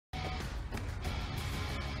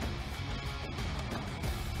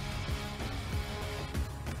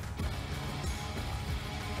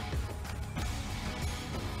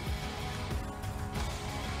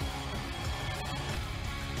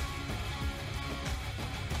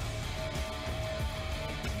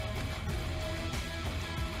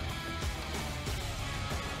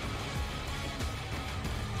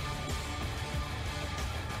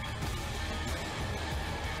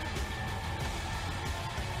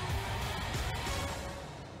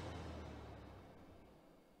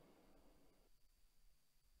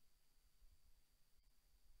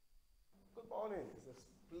morning. It's a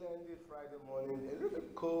splendid Friday morning. A little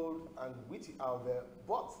bit cold and witty out there,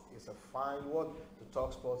 but it's a fine one to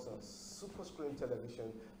talk sports on super screen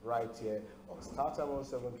television right here on Startime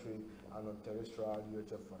 173 and on terrestrial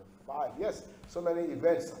UHF 45. Yes, so many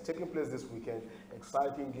events are taking place this weekend.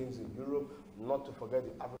 Exciting games in Europe, not to forget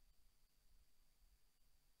the African.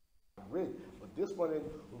 But this morning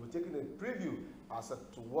we'll be taking a preview as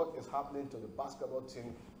to what is happening to the basketball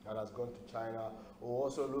team that has gone to China. We'll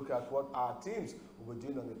also look at what our teams will be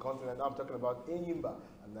doing on the continent. I'm talking about Enyimba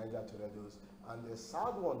and Niger Tornadoes. And the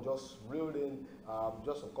sad one just reeled in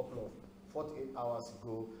just a couple of 48 hours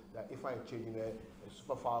ago that Ifeanyi Chiejine, a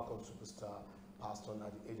Super Falcons superstar, passed on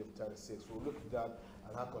at the age of 36. We'll look at that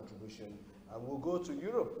and her contribution. And we'll go to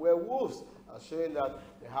Europe, where Wolves are showing that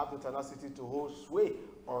they have the tenacity to hold sway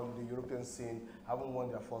on the European scene, having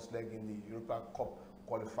won their first leg in the European Cup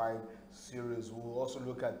qualifying series. We'll also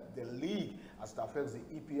look at the league as it affects the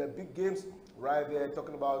EPL big games right there,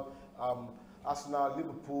 talking about Arsenal,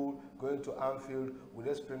 Liverpool going to Anfield. Will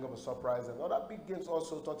they spring up a surprise? And other big games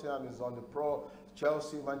also. Tottenham is on the pro,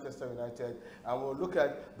 Chelsea, Manchester United. And we'll look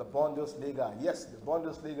at the Bundesliga. Yes, the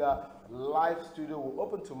Bundesliga live studio will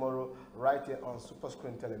open tomorrow right here on Super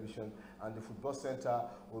Screen Television. And the Football Center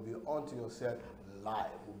will be on to your set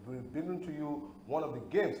live. We'll be bringing to you one of the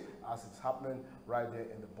games as it's happening right there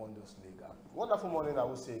in the Bundesliga. Wonderful morning, I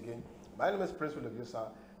will say again. My name is Princewill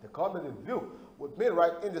Oviesan. The Continental View with me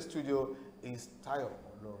right in the studio is Tayo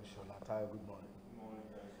Olorunsola. Tayo, good morning. Good morning,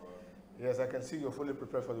 thanks for having me. Yes, I can see you're fully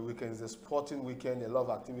prepared for the weekend. It's a sporting weekend, a lot of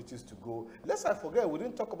activities to go. Lest I forget, we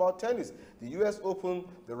didn't talk about tennis. The US Open,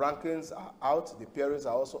 the rankings are out, the pairings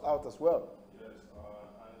are also out as well. Yes,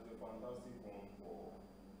 and it's a fantastic one for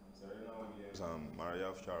Serena Williams and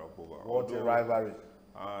Maria Sharapova. What a rivalry.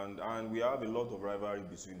 And we have a lot of rivalry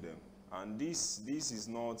between them. And this is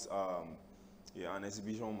not an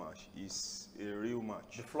exhibition match. It's a real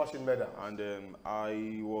match. The Flushing medal. And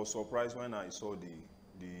I was surprised when I saw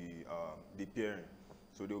the pairing.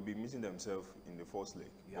 So they'll be meeting themselves in the first leg.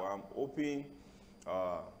 Yeah. But I'm hoping,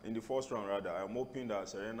 in the first round rather, I'm hoping that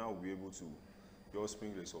Serena will be able to just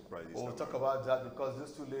bring a surprise. We'll talk about that because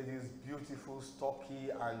these two ladies, beautiful, stocky,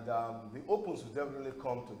 and the Opens will definitely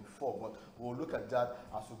come to the fore. But we'll look at that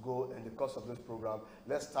as we go in the course of this program.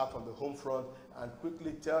 Let's start on the home front and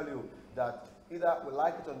quickly tell you that either we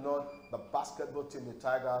like it or not, the basketball team, the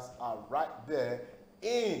Tigers, are right there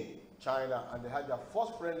in China, and they had their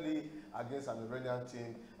first friendly against an Iranian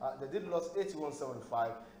team. They did lose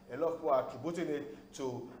 81-75. A lot of people are attributing it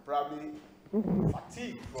to probably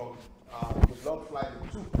fatigue from the long flight they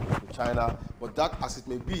took to China. But that as it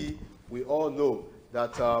may be, we all know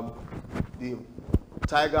that the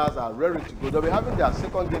Tigers are ready to go. They'll be having their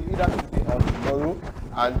second game either today or tomorrow,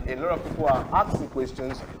 and a lot of people are asking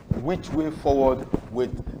questions which way forward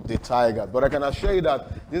with the Tigers. But I can assure you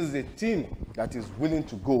that this is a team that is willing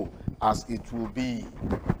to go as it will be.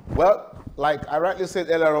 Well, like I rightly said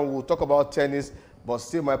earlier on, we'll talk about tennis, but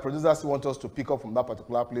still my producers want us to pick up from that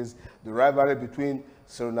particular place, the rivalry between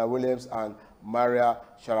Serena Williams and Maria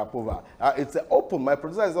Sharapova. It's an open. My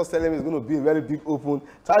producer is just telling me it's going to be a very big open.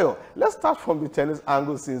 Tayo, let's start from the tennis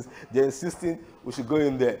angle since they're insisting we should go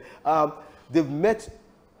in there. They've met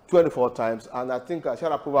 24 times, and I think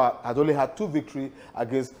Sharapova has only had 2 victories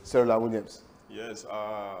against Serena Williams. Yes,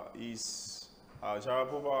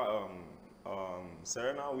 Sharapova,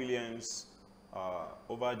 Serena Williams,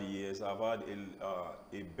 over the years, have had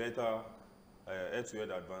a better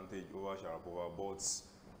head-to-head advantage over Sharapova, but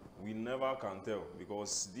we never can tell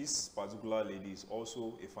because this particular lady is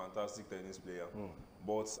also a fantastic tennis player.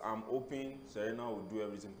 But I'm hoping Serena will do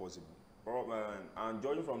everything possible. And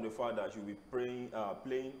judging from the fact that she'll be playing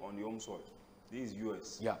on the home soil, this is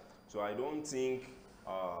US. Yeah. So I don't think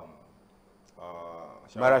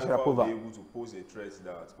Sharapova will be able to pose a threat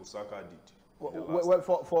that Osaka did. Well,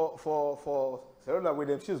 for Serena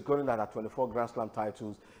Williams, she's gotten at her 24 Grand Slam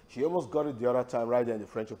titles. She almost got it the other time right there in the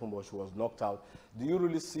French Open, but she was knocked out. Do you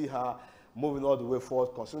really see her moving all the way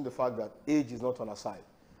forward, considering the fact that age is not on her side?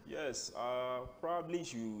 Yes, probably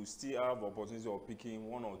she will still have opportunity of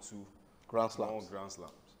picking 1 or 2 Grand Slams.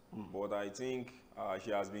 But I think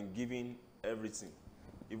she has been given everything.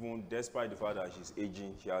 Even despite the fact that she's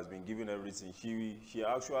aging, she has been given everything.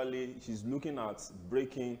 She's looking at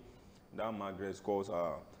breaking that Margaret Court's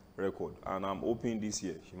record, and I'm hoping this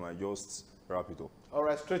year she might just wrap it up. All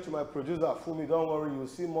right, straight to my producer, Fumi. Don't worry, you'll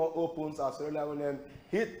see more opens as Serena Williams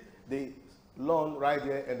hit the lawn right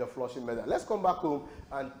there in the Flushing medal. Let's come back home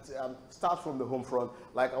and start from the home front.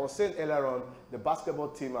 Like I was saying earlier on, the basketball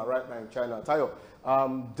team are right now in China. Tayo,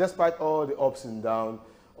 despite all the ups and downs,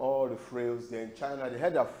 all the frails, they're in China. They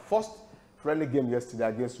had their first friendly game yesterday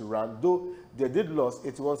against Iran, though they did lose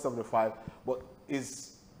 81-75, but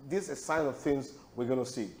is this a sign of things we're going to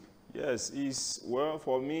see? Yes, well,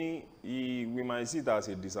 for me, we might see it as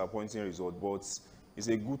a disappointing result, but it's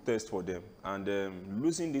a good test for them. And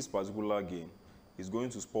losing this particular game is going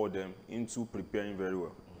to spur them into preparing very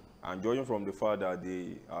well. And judging from the fact that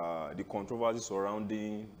the controversy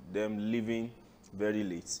surrounding them leaving very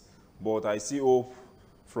late, but I see hope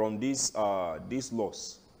from this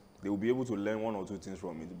loss. They will be able to learn one or two things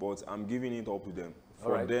from it. But I'm giving it up to them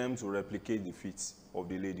for them to replicate the feats of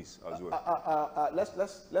the ladies as well.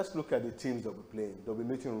 Let's look at the teams they'll be playing. They'll be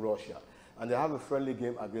meeting Russia, and they have a friendly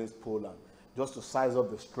game against Poland, just to size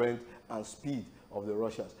up the strength and speed of the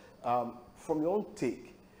Russians. From your own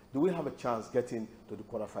take, do we have a chance getting to the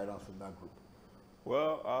quarterfinals from that group?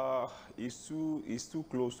 Well, it's too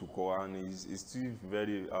close to call, and it's still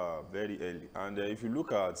very early. And if you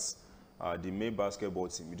look at the male basketball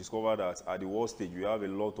team, you discover that at the world stage we have a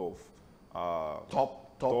lot of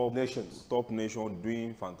top nations. Top nations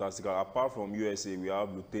doing fantastic. Apart from USA, we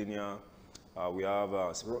have Lithuania, we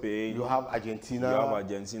have Spain. You have Argentina. We have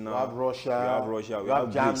Argentina. You have Russia. We have Russia. We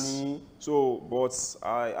have Germany. Greece. So, but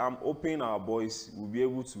I am hoping our boys will be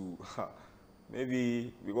able to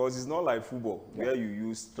maybe, because it's not like football where you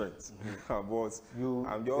use strength, but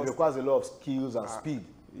it requires a lot of skills and speed.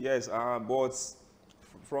 Yes, but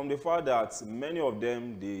from the fact that many of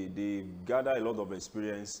them they gather a lot of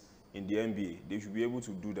experience in the NBA, they should be able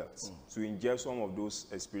to do that, to inject some of those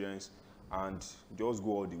experience and just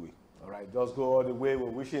go all the way. All right, just go all the way. We're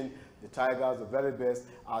wishing the Tigers the very best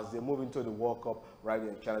as they move into the World Cup right here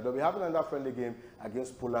in China. They'll be having another friendly game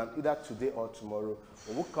against Poland either today or tomorrow.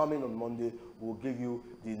 When we come in on Monday, we'll give you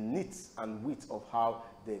the nits and wits of how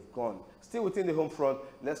they've gone. Still within the home front,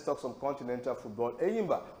 let's talk some continental football.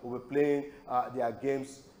 Enyimba will be playing their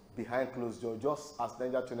games behind closed doors, just as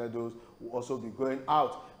Niger Tornadoes will also be going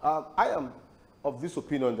out. I am of this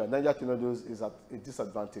opinion that Niger Tornadoes is at a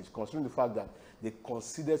disadvantage, considering the fact that they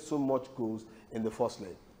conceded so much goals in the first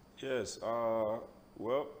leg. Yes,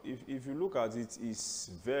 well, if you look at it, it's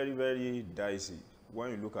very, very dicey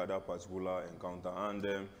when you look at that particular encounter.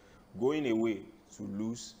 And going away to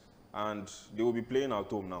lose, and they will be playing at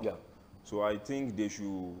home now. Yeah. So I think they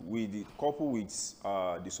should, with it, couple with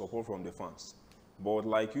the support from the fans. But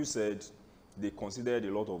like you said, they considered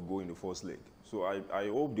a lot of goal in the first leg. So I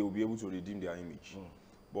hope they will be able to redeem their image.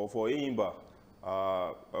 But for Enyimba,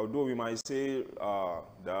 although we might say that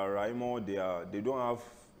Raimo, they don't have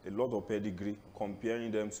a lot of pedigree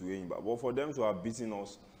comparing them to Enyimba. But for them to have beaten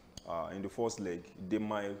us in the first leg, they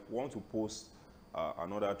might want to pose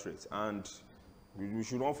another threat. And we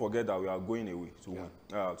should not forget that we are going away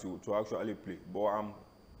to actually play. But I'm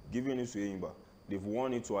giving it to Enyimba. They've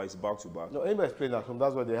won it twice back-to-back. No, Enyimba is playing at home.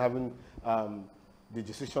 That's why they're having the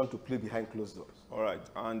decision to play behind closed doors. All right.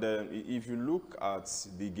 And if you look at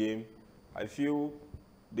the game, I feel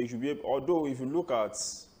they should be able, although if you look at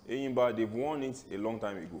Enyimba, they've won it a long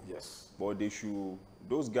time ago. Yes. But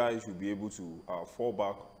those guys should be able to fall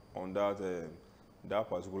back on that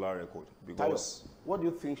particular record. Because what do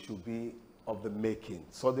you think should be of the making?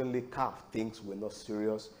 Suddenly, CAF thinks we're not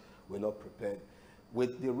serious, we're not prepared.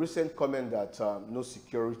 With the recent comment that no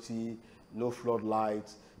security, no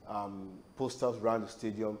floodlights, posters around the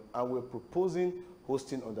stadium, and we're proposing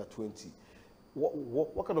hosting under 20.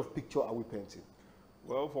 What kind of picture are we painting?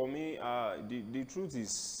 Well, for me, the truth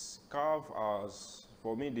is, CAF has,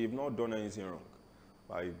 for me, they've not done anything wrong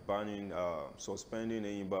by banning, suspending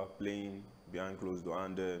Enyimba playing behind closed doors.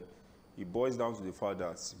 And it boils down to the fact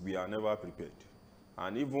that we are never prepared.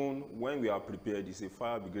 And even when we are prepared, it's a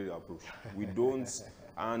fire brigade approach. We don't,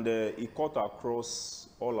 and it cut across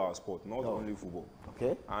all our sports, not only football.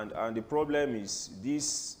 Okay. And the problem is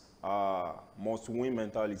this must-win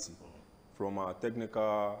mentality from our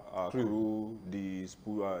technical crew, the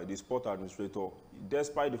sport administrator.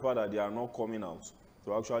 Despite the fact that they are not coming out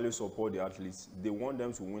to actually support the athletes, they want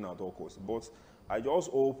them to win at all costs. But I just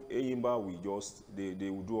hope Enyimba they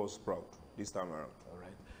will do us proud this time around.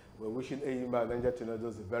 We're wishing Enyimba and Niger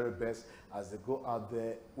Tornadoes the very best as they go out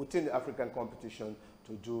there within the African competition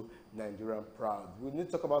to do Nigeria proud. We need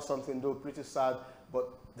to talk about something, though, pretty sad, but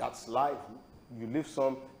that's life. You live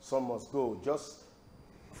some must go. Just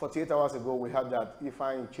 48 hours ago, we had that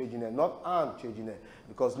Ifeanyi Chiejine, not Chiejine,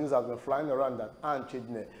 because news has been flying around that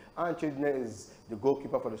Chiejine is the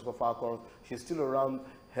goalkeeper for the Super Falcons. She's still around,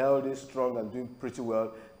 healthy, strong, and doing pretty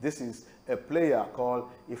well. This is a player called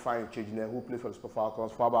Ifeanyi Chiejine who played for the Super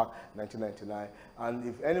Falcons far back 1999. And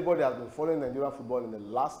if anybody has been following Nigerian football in the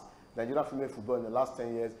last Nigerian female football in the last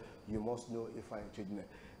 10 years, you must know Ifeanyi Chiejine.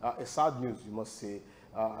 A sad news, you must say.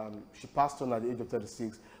 She passed on at the age of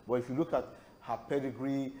 36, but if you look at her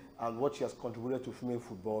pedigree and what she has contributed to female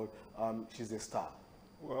football, she's a star.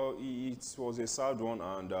 Well, it was a sad one,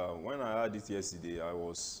 and when I heard it yesterday, I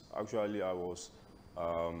was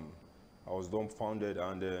dumbfounded,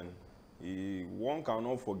 and then one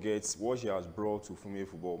cannot forget what she has brought to female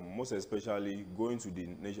football, most especially going to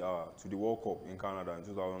the World Cup in Canada in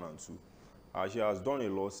 2002. She has done a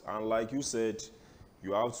lot, and like you said,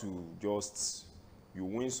 you have to you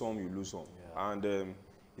win some, you lose some, and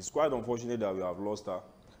it's quite unfortunate that we have lost her,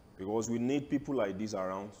 because we need people like this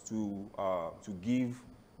around to give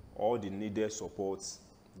all the needed support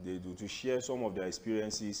they do, to share some of their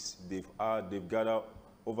experiences they've gathered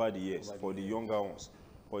over the years for the younger ones.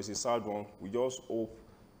 But it's a sad one. We just hope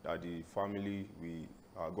that the family,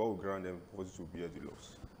 God will grant them the fortitude to bear the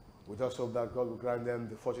loss. We just hope that God will grant them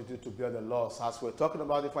the fortitude to bear the loss. As we're talking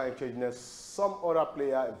about Ifeanyi Chiejine, some other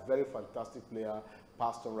player, a very fantastic player,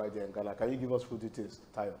 passed on right there in Ghana. Can you give us full details,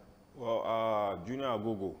 Tayo? Well, Junior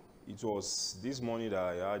Agogo, it was this morning that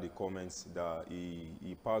I heard the comments that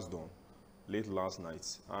he passed on late last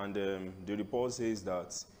night. And the report says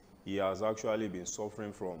that he has actually been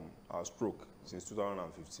suffering from a stroke since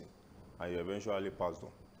 2015, and he eventually passed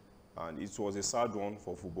on. And it was a sad one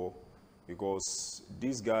for football, because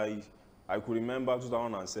this guy, I could remember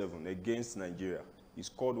 2007 against Nigeria. He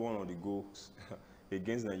scored one of the goals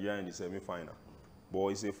against Nigeria in the semi-final. But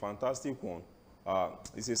it's a fantastic one.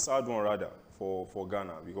 It's a sad one rather for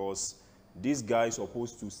Ghana, because this guy is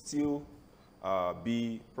supposed to still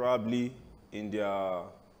be probably in their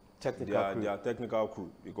technical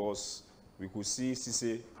crew, because we could see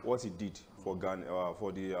Cisse what he did for Ghana,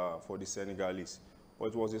 for the Senegalese. But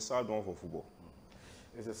it was a sad one for football.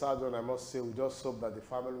 It's a sad one, I must say. We just hope that the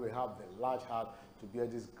family will have the large heart to bear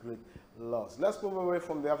this great loss. Let's move away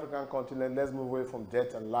from the African continent. Let's move away from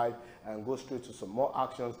death and life and go straight to some more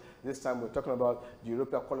actions. This time we're talking about the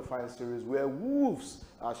European qualifying series, where Wolves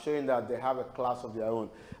are showing that they have a class of their own.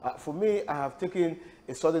 For me, I have taken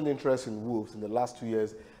a sudden interest in Wolves in the last 2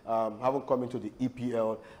 years, having come into the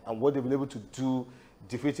EPL and what they've been able to do,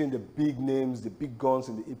 defeating the big names, the big guns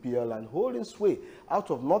in the EPL, and holding sway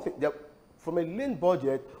out of nothing. From a lean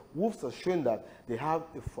budget, Wolves are showing that they have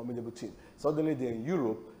a formidable team. Suddenly they're in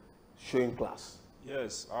Europe showing class.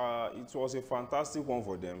 Yes, it was a fantastic one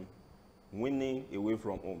for them, winning away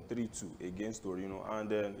from home 3-2 against Torino.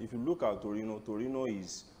 And if you look at Torino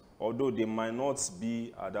is, although they might not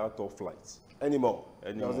be at that top flight Anymore.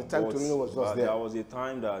 There was a time Torino was just there. There was a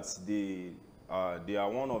time that they are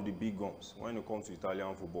one of the big guns when it comes to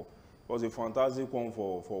Italian football. It was a fantastic one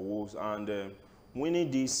for Wolves, and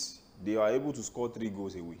winning this, they are able to score 3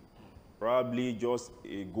 goals away, probably just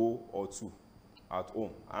a goal or 2 at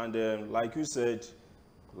home. And like you said,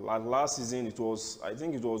 like last season, I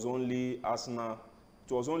think it was only Arsenal,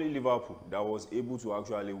 it was only Liverpool that was able to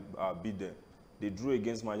actually beat them. They drew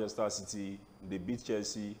against Manchester City, they beat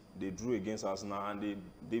Chelsea, they drew against Arsenal, and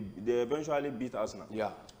they eventually beat Arsenal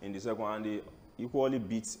in the second, and they equally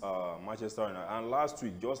beat Manchester United.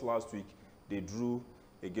 And just last week, they drew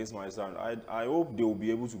against Manchester United. I hope they will be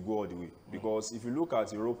able to go all the way, because if you look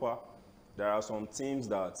at Europa, there are some teams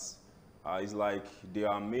that it's like they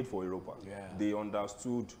are made for Europa. They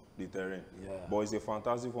understood the terrain. But it's a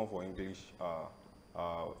fantastic one for English,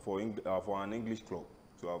 for an English club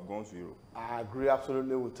to have gone to Europe. I agree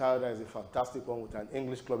absolutely with Tyler. That is a fantastic one with an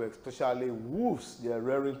English club, especially Wolves. They are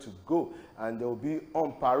raring to go, and they will be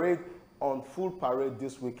on parade, on full parade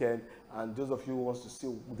this weekend. And those of you who want to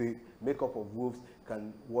see the makeup of Wolves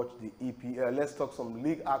can watch the EPL. Let's talk some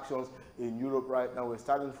league actions in Europe right now. We're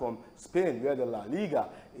starting from Spain, where the La Liga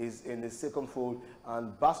is in the second fold,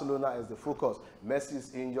 and Barcelona is the focus. Messi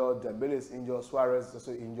is injured, Dembele is injured, Suarez is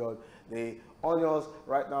also injured. The onions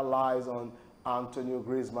right now lies on Antonio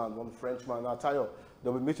Griezmann, one Frenchman. I'll tell you,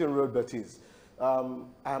 they'll be meeting Real Betis. I'm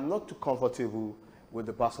not too comfortable with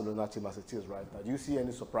the Barcelona team as it is right now. Do you see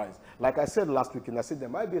any surprise? Like I said last week, and I said there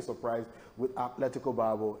might be a surprise with Atletico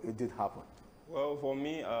Bilbao. It did happen. Well, for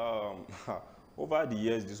me, over the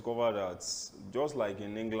years, discovered that just like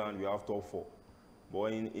in England, we have top 4.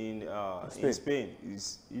 But in Spain,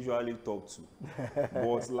 it's usually top 2.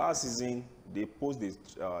 But last season, they posed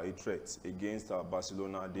a threat against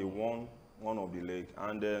Barcelona. They won one of the leg.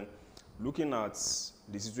 And looking at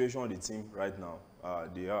the situation of the team right now,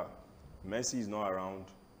 Messi is not around,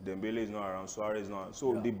 Dembele is not around, Suarez is not around.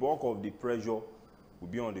 So the bulk of the pressure will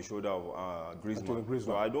be on the shoulder of Griezmann.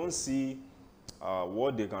 So I don't see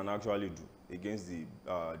what they can actually do against the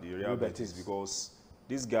Real Betis, because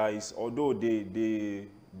these guys, although they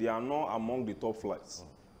are not among the top flights,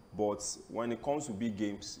 But when it comes to big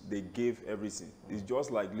games, they gave everything. It's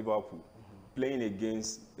just like Liverpool playing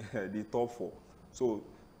against the top 4. So,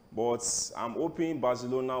 but I'm hoping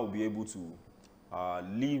Barcelona will be able to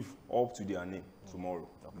live up to their name tomorrow.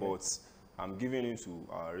 Okay. But I'm giving it to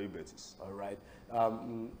Real Betis. All right.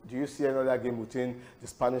 Do you see another game within the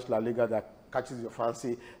Spanish La Liga that catches your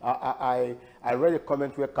fancy? I read a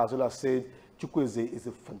comment where Cazorla said Chukwueze is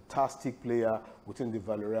a fantastic player within the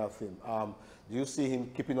Villarreal team. Do you see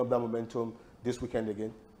him keeping up that momentum this weekend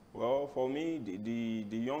again? Well, for me,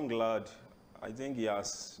 the young lad, I think he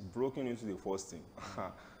has broken into the first team.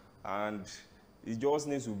 And he just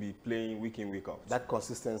needs to be playing week in, week out. That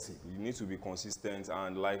consistency. You need to be consistent.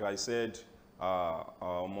 And like I said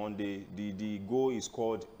Monday, the goal is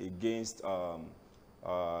scored against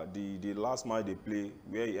the last match they played,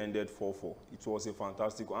 where he ended 4-4. It was a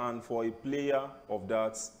fantastic one. And for a player of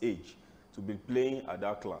that age to be playing at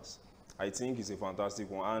that class, I think it's a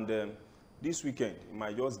fantastic one. And this weekend, he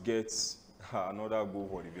might just get another goal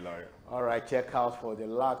for the Villarreal. All right, check out for the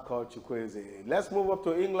lad called Chukwueze. Let's move up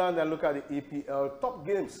to England and look at the EPL. Top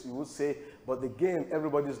games, you would say, but the game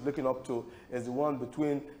everybody's looking up to is the one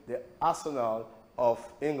between the Arsenal of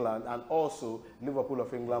England and also Liverpool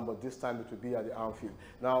of England, but this time it will be at the Anfield.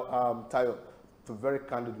 Now, Tayo, to be very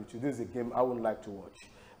candid with you, this is a game I wouldn't like to watch.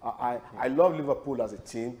 I love Liverpool as a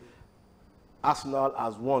team. Arsenal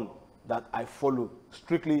as one that I follow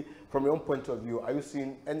strictly from your own point of view. Are you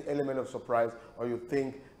seeing any element of surprise, or you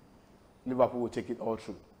think Liverpool will take it all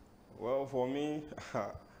through? Well, for me,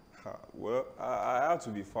 well, I have to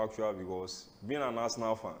be factual, because being an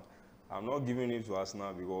Arsenal fan, I'm not giving it to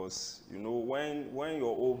Arsenal because, you know, when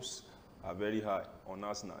your hopes are very high on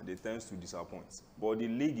Arsenal, they tend to disappoint. But the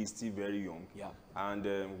league is still very young. Yeah.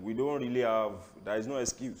 And we don't really have, there is no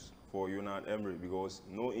excuse for Unai Emery, because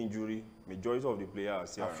no injury, majority of the players are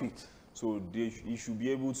still fit. So he should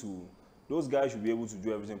be able to, those guys should be able to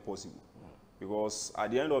do everything possible. Because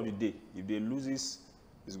at the end of the day, if they lose this,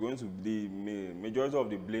 it's going to be, the majority of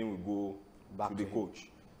the blame will go back to the coach.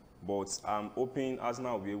 But I'm hoping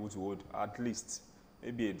Arsenal will be able to hold at least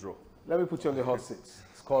maybe a draw. Let me put you on the hot seat.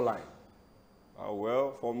 Scoreline.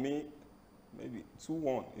 Well, for me, maybe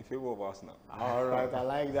 2-1 in favor of Arsenal. All right, I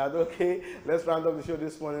like that. Okay, let's round up the show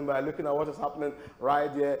this morning by looking at what is happening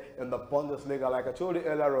right here in the Bundesliga. Like I told you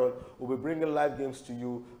earlier on, we'll be bringing live games to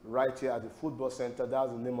you right here at the Football Center.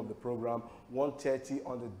 That's the name of the program. 1:30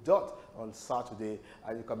 on the dot on Saturday.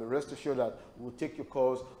 And you can be rest assured that we'll take your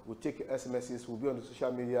calls, we'll take your SMSs, we'll be on the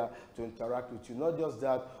social media to interact with you. Not just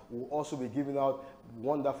that, we'll also be giving out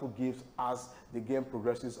wonderful gifts as the game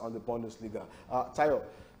progresses on the Bundesliga. Tayo,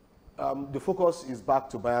 the focus is back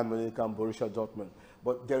to Bayern Munich and Borussia Dortmund.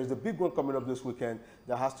 But there is a big one coming up this weekend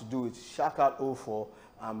that has to do with Schalke 04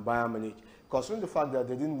 and Bayern Munich. Considering the fact that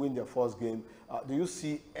they didn't win their first game, do you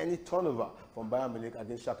see any turnover from Bayern Munich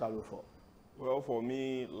against Schalke 04? Well, for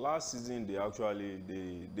me, last season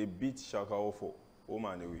they beat Schalke 04 home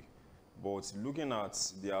and away. But looking at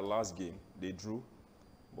their last game, they drew.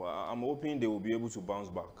 But I'm hoping they will be able to bounce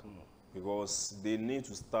back because they need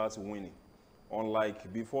to start winning.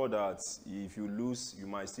 Unlike before that, if you lose, you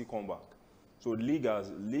might still come back. So Liga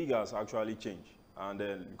has actually changed. And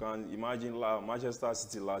then you can imagine Manchester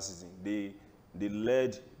City last season, they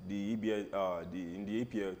led the EPL, in the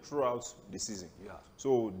EPL throughout the season. Yeah.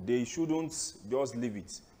 So they shouldn't just leave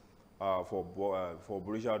it for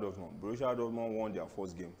Borussia Dortmund. Borussia Dortmund won their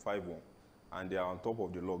first game 5-1, and they are on top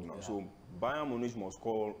of the log now. Yeah. So Bayern Munich must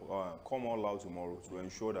come all out tomorrow to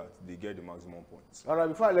ensure that they get the maximum points. All right,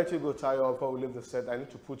 before I let you go, Tayo, before we leave the set, I need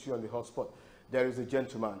to put you on the hot spot. There is a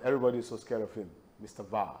gentleman. Everybody is so scared of him, Mr.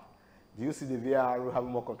 VAR. Do you see the VAR having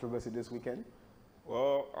more controversy this weekend?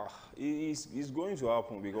 Well, it's going to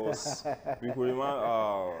happen because we could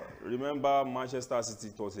remember Manchester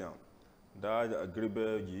City Tottenham. That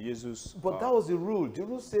Jesus. But that was the rule. The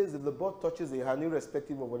rule says if the ball touches a hand,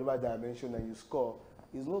 irrespective of whatever dimension, and you score,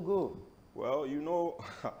 it's no goal. Well, you know,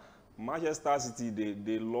 Manchester City,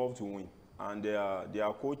 they love to win, and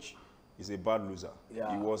their coach is a bad loser.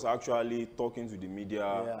 Yeah. He was actually talking to the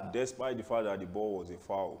media, despite the fact that the ball was a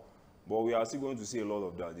foul. But we are still going to see a lot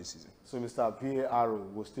of that this season. So Mr. VAR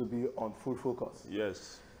will still be on full focus?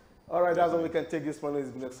 Yes. All right, that's all we can take this morning. It's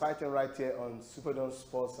been exciting right here on Superdome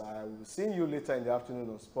Sports. I will see you later in the afternoon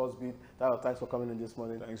on Sports Beat. Thanks for coming in this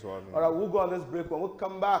morning. Thanks for having me. All right, we'll go on this break. When we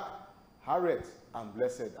come back, Harriet and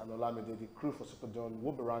Blessed and Olamide, the crew for Superdome,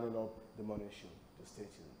 will be rounding up the morning show. Just stay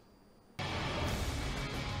tuned.